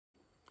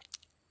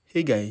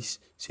Hey guys,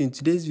 so in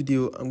today's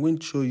video, I'm going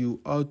to show you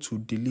how to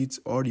delete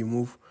or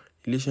remove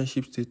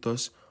relationship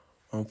status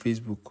on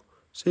Facebook.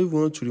 So if you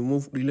want to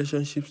remove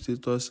relationship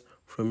status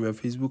from your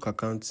Facebook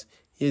account,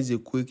 here's a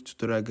quick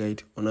tutorial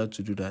guide on how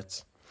to do that.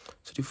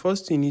 So the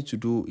first thing you need to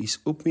do is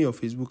open your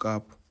Facebook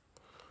app.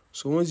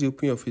 So once you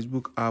open your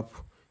Facebook app,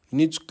 you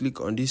need to click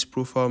on this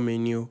profile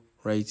menu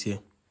right here.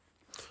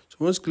 So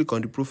once you click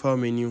on the profile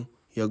menu,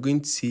 you're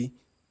going to see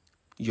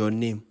your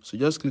name. So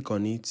just click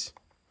on it.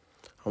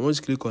 And once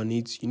you click on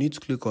it, you need to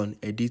click on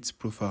edit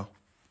profile.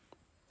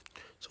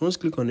 So once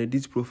you click on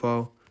edit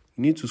profile,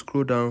 you need to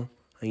scroll down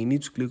and you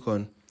need to click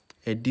on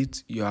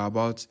edit your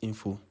about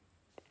info.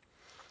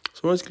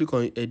 So once you click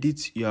on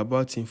edit your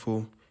about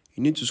info,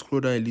 you need to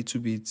scroll down a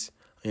little bit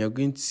and you're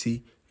going to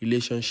see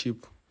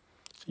relationship.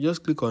 So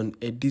just click on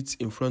edit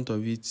in front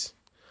of it.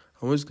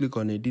 And once you click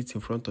on edit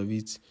in front of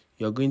it,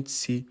 you're going to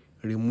see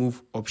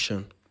remove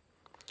option.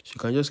 So you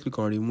can just click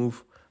on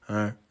remove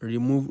and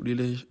remove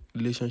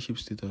relationship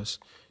status.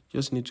 You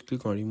just need to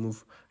click on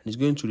remove and it's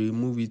going to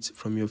remove it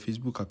from your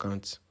Facebook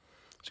account.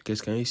 So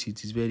guys, can you see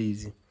it is very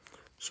easy.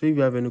 So if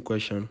you have any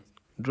question,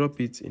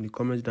 drop it in the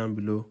comments down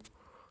below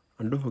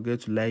and don't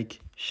forget to like,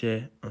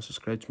 share and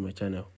subscribe to my channel.